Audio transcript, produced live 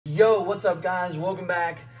Yo, what's up guys? Welcome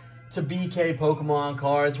back to BK Pokemon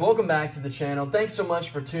Cards. Welcome back to the channel. Thanks so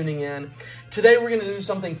much for tuning in. Today we're going to do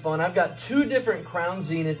something fun. I've got two different Crown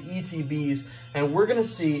Zenith ETBs, and we're going to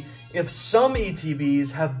see if some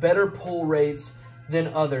ETBs have better pull rates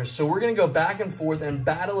than others. So we're going to go back and forth and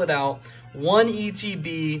battle it out, one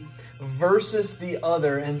ETB versus the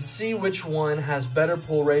other, and see which one has better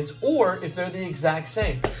pull rates or if they're the exact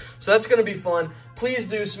same. So that's going to be fun. Please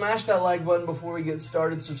do smash that like button before we get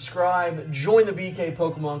started. Subscribe, join the BK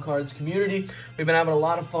Pokemon Cards community. We've been having a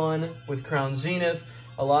lot of fun with Crown Zenith.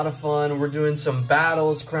 A lot of fun. We're doing some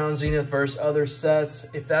battles, Crown Zenith versus other sets.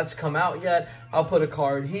 If that's come out yet, I'll put a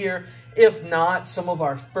card here. If not, some of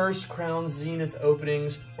our first Crown Zenith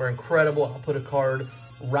openings were incredible. I'll put a card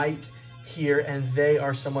right here, and they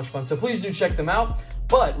are so much fun. So please do check them out.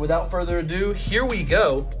 But without further ado, here we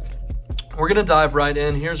go. We're going to dive right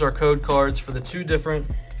in. Here's our code cards for the two different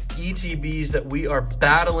ETBs that we are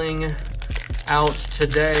battling out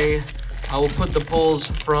today. I will put the pulls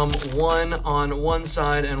from one on one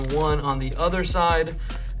side and one on the other side,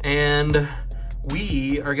 and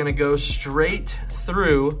we are going to go straight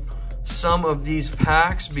through some of these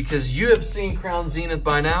packs because you have seen Crown Zenith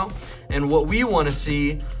by now, and what we want to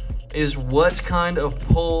see is what kind of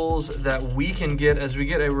pulls that we can get as we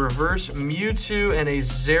get a reverse Mewtwo and a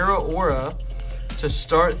Zeraora to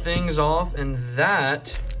start things off, and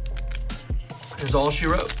that is all she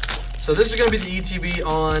wrote. So this is going to be the ETB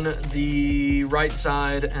on the right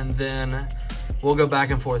side, and then we'll go back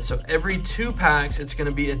and forth. So every two packs, it's going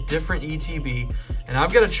to be a different ETB, and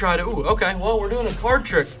I've got to try to, okay, well, we're doing a card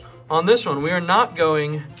trick on this one. We are not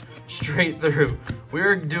going straight through. We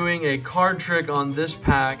are doing a card trick on this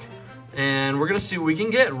pack, and we're going to see what we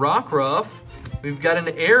can get. Rockruff. We've got an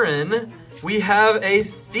Aaron. We have a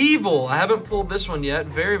Thievul. I haven't pulled this one yet.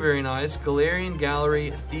 Very, very nice. Galarian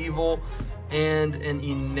Gallery, Thievul, and an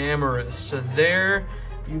Enamorus. So there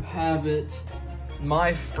you have it,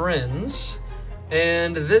 my friends.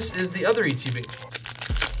 And this is the other ETB.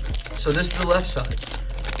 So this is the left side.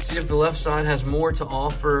 See if the left side has more to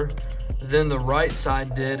offer than the right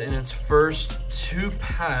side did in its first two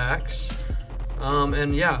packs.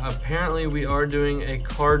 And yeah, apparently we are doing a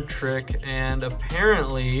card trick, and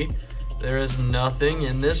apparently there is nothing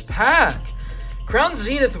in this pack. Crown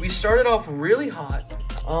Zenith, we started off really hot,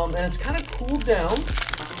 and it's kind of cooled down,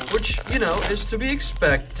 which, you know, is to be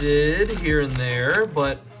expected here and there,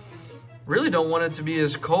 but really don't want it to be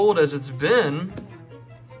as cold as it's been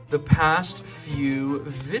the past few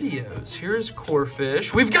videos. Here's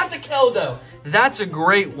Corphish. We've got the Keldo. That's a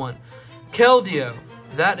great one. Keldeo.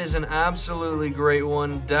 That is an absolutely great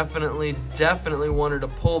one. Definitely wanted to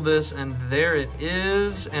pull this, and there it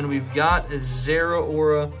is. And we've got a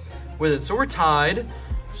Zeraora with it. So we're tied.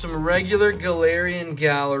 Some regular Galarian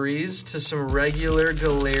Galleries to some regular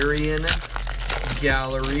Galarian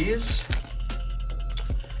Galleries.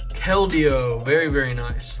 Keldeo, very, very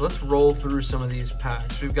nice. Let's roll through some of these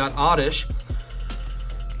packs. We've got Oddish,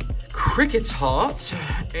 Cricket's Hot,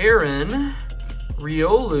 Aaron,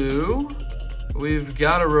 Riolu. We've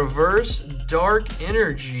got a reverse Dark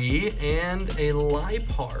Energy and a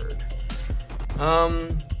Liepard. I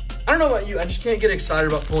don't know about you, I just can't get excited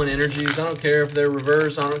about pulling energies. I don't care if they're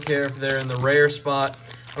reverse, I don't care if they're in the rare spot,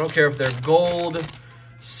 I don't care if they're gold,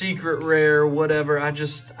 secret rare, whatever. I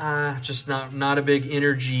just not a big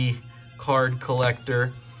energy card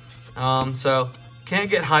collector. So can't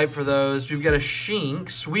get hyped for those. We've got a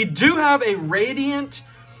Shinx. We do have a Radiant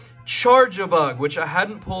Charjabug, which I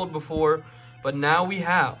hadn't pulled before, but now we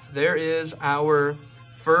have. There is our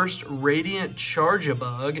first Radiant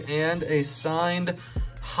Charjabug and a signed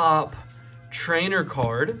Hop trainer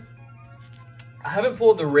card. I haven't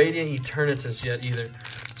pulled the Radiant Eternatus yet either.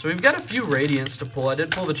 So we've got a few Radiants to pull. I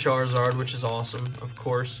did pull the Charizard, which is awesome, of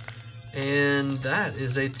course. And that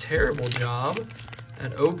is a terrible job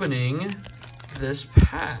at opening this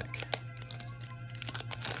pack.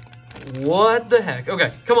 What the heck?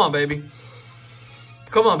 Okay, come on, baby.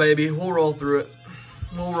 Come on, baby. We'll roll through it.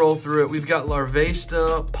 We'll roll through it. We've got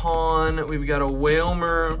Larvesta, Pawn. We've got a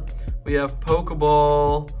Whalmer. We have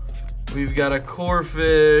Pokeball. We've got a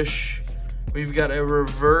Corphish. We've got a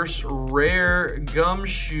reverse rare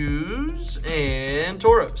Gumshoes and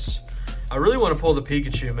Tauros. I really want to pull the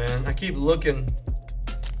Pikachu, man. I keep looking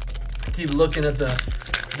at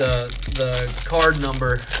the card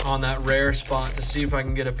number on that rare spot to see if I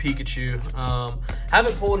can get a Pikachu.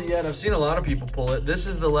 Haven't pulled it yet. I've seen a lot of people pull it. This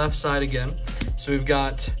is the left side again. So we've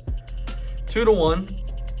got 2 to 1.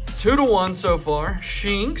 2 to 1 so far.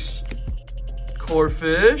 Shinx,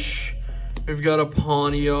 Corphish. We've got a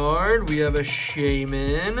Pawniard. We have a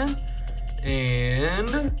Shaman.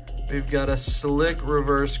 And We've got a slick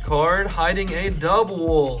reverse card hiding a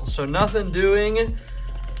double. So nothing doing,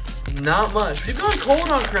 not much. We've gone cold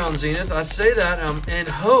on Crown Zenith. I say that in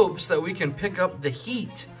hopes that we can pick up the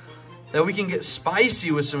heat, that we can get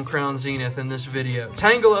spicy with some Crown Zenith in this video.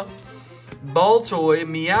 Tangela, Baltoy,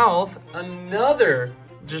 Meowth, another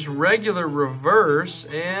just regular reverse,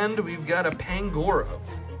 and we've got a Pangoro.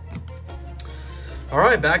 All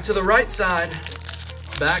right, back to the right side.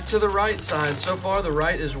 Back to the right side. So far, the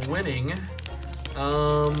right is winning.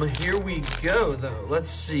 Here we go, though. Let's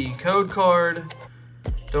see. Code card.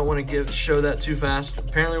 Don't want to show that too fast.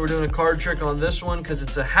 Apparently, we're doing a card trick on this one because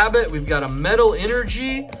it's a habit. We've got a Metal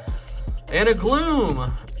Energy and a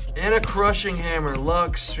Gloom and a Crushing Hammer.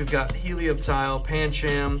 Lux. We've got Helioptile,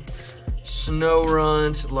 Pancham,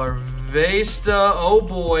 Snorunt, Larvesta. Oh,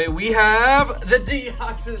 boy. We have the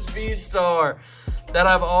Deoxys V-Star that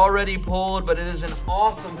I've already pulled, but it is an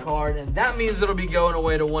awesome card, and that means it'll be going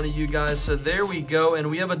away to one of you guys. So there we go, and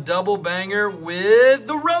we have a double banger with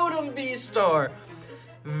the Rotom V-Star.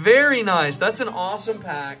 Very nice. That's an awesome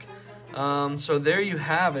pack. So there you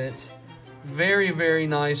have it. Very, very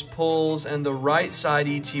nice pulls, and the right side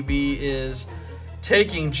ETB is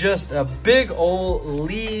taking just a big old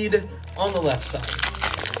lead on the left side.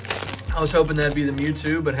 I was hoping that'd be the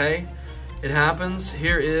Mewtwo, but hey, it happens.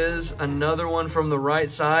 Here is another one from the right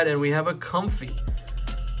side, and we have a Comfy.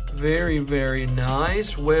 Very, very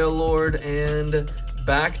nice. Wailord, and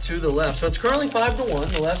back to the left. So it's currently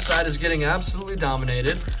 5-1. The left side is getting absolutely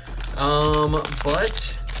dominated.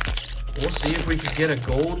 But we'll see if we could get a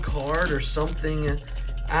gold card or something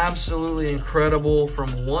absolutely incredible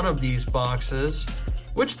from one of these boxes,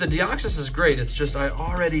 which the Deoxys is great. It's just I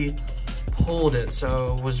already pulled it,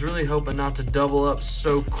 so was really hoping not to double up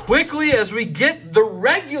so quickly as we get the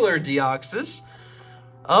regular Deoxys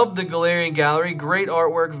of the Galarian Gallery. Great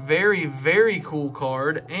artwork, very, very cool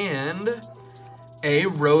card, and a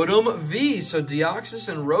Rotom V. So Deoxys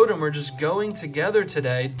and Rotom are just going together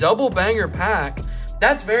today. Double banger pack.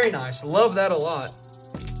 That's very nice. Love that a lot.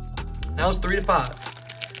 Now it's 3-5.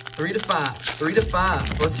 3-5.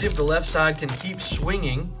 3-5. Let's see if the left side can keep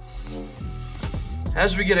swinging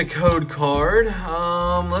as we get a code card.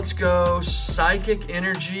 Let's go Psychic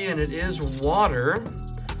Energy, and it is Water.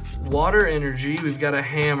 Water Energy. We've got a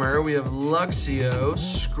Hammer. We have Luxio,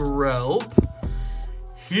 Skrelp,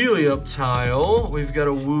 Helioptile. We've got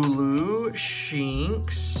a Wooloo,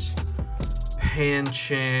 Shinx,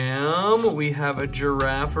 Pancham. We have a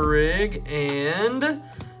Girafarig and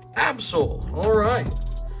Absol. All right.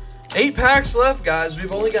 8 packs left, guys.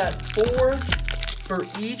 We've only got 4 for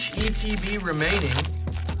each ETB remaining.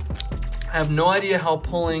 I have no idea how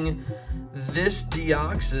pulling this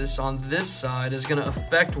Deoxys on this side is going to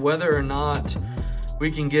affect whether or not we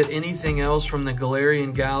can get anything else from the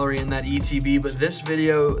Galarian Gallery in that ETB, but this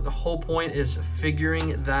video, the whole point is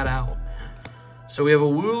figuring that out. So we have a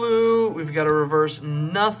Wooloo, we've got a reverse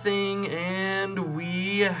nothing, and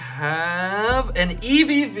we have an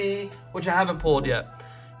EVV, which I haven't pulled yet.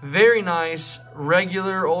 Very nice,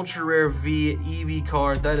 regular, ultra rare V EV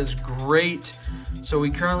card. That is great. So we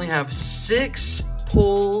currently have 6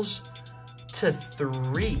 pulls to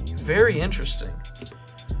 3. Very interesting.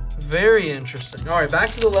 Very interesting. All right, back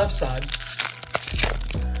to the left side.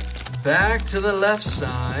 Back to the left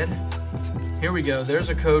side. Here we go. There's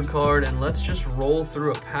a code card, and let's just roll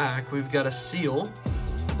through a pack. We've got a Seal.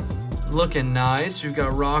 Looking nice. We've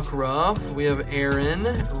got Rockruff. We have Aaron,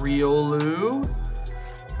 Riolu.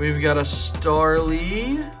 We've got a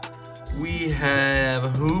Starly. We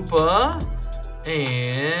have Hoopa.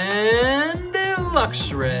 And a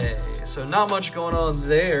Luxray. So not much going on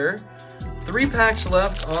there. 3 packs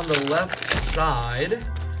left on the left side.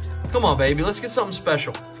 Come on, baby. Let's get something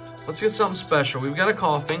special. Let's get something special. We've got a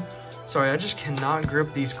Coughing. Sorry, I just cannot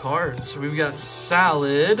grip these cards. We've got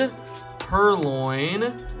Salad,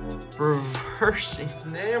 Purloin, Reversing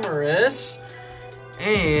Enamorous,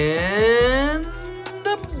 and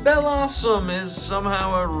Bellossom is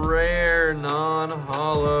somehow a rare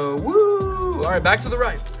non-holo. Woo! All right, back to the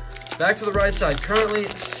right. Back to the right side. Currently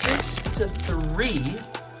 6-3.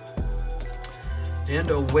 And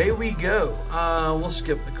away we go. We'll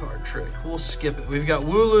skip the card trick. We'll skip it. We've got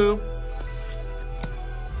Wooloo,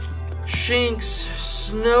 Shinx,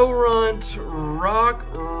 Snorunt,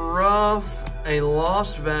 Rockruff, a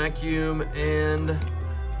Lost Vacuum, and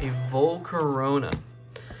a Volcarona.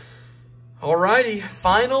 Alrighty,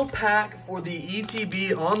 final pack for the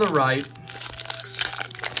ETB on the right.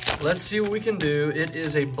 Let's see what we can do. It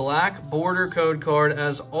is a black border code card,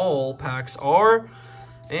 as all packs are.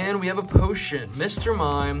 And we have a Potion, Mr.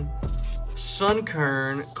 Mime,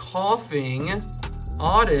 Sunkern, Coughing,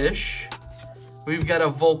 Oddish, We've got a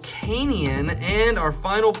Volcanion, and our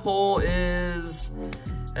final pull is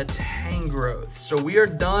a Tangrowth. So we are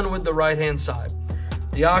done with the right-hand side.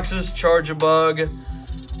 Deoxys, Charjabug,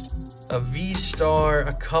 a V-Star,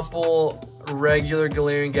 a couple regular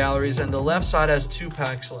Galarian Galleries, and the left side has 2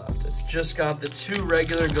 packs left. It's just got the 2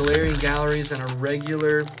 regular Galarian Galleries and a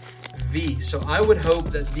regular V. So I would hope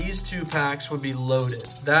that these 2 packs would be loaded.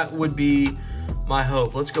 That would be my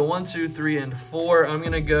hope. Let's go 1, 2, 3, and 4. I'm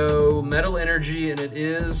gonna go Metal Energy, and it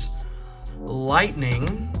is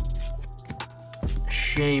Lightning,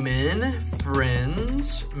 Shaman,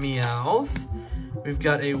 Friends, Meowth. We've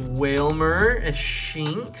got a Wailmer, a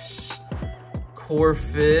Shinx,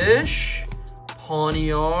 Corphish,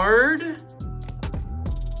 Pawniard,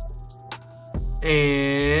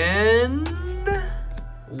 and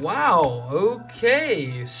wow,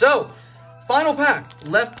 okay. So, final pack,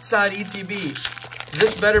 left side ETB.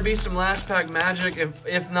 This better be some last pack magic.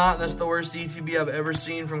 If not, that's the worst ETB I've ever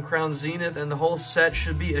seen from Crown Zenith, and the whole set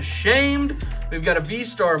should be ashamed. We've got a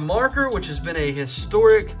V-Star marker, which has been a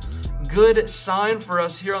historic good sign for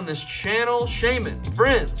us here on this channel. Shaman,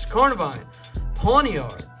 Friends, Carnivine,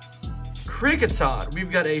 Pawniard, Kricketot.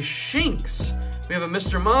 We've got a Shinx. We have a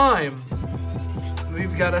Mr. Mime.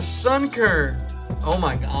 We've got a Sunkern. Oh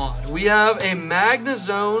my god. We have a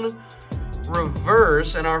Magnezone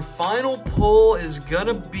reverse, and our final pull is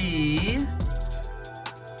gonna be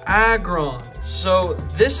Aggron. So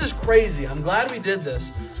this is crazy. I'm glad we did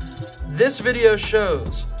this. This video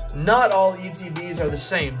shows not all ETBs are the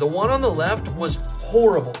same. The one on the left was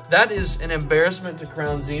horrible. That is an embarrassment to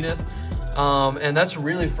Crown Zenith, and that's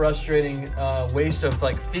really frustrating. Waste of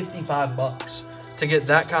like 55 bucks to get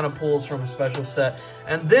that kind of pulls from a special set.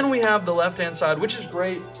 And then we have the left-hand side, which is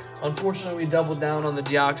great. Unfortunately, we doubled down on the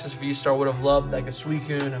Deoxys V-Star. Would have loved like a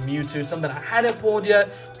Suicune, a Mewtwo, something I hadn't pulled yet,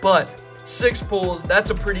 but 6 pulls,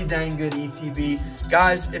 that's a pretty dang good ETB.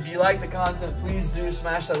 Guys, if you like the content, please do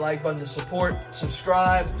smash that like button to support,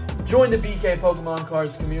 subscribe, join the BK Pokemon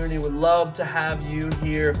Cards community. Would love to have you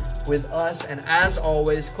here with us. And as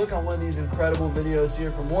always, click on one of these incredible videos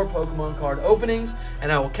here for more Pokemon card openings,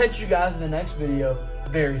 and I will catch you guys in the next video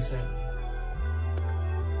very soon.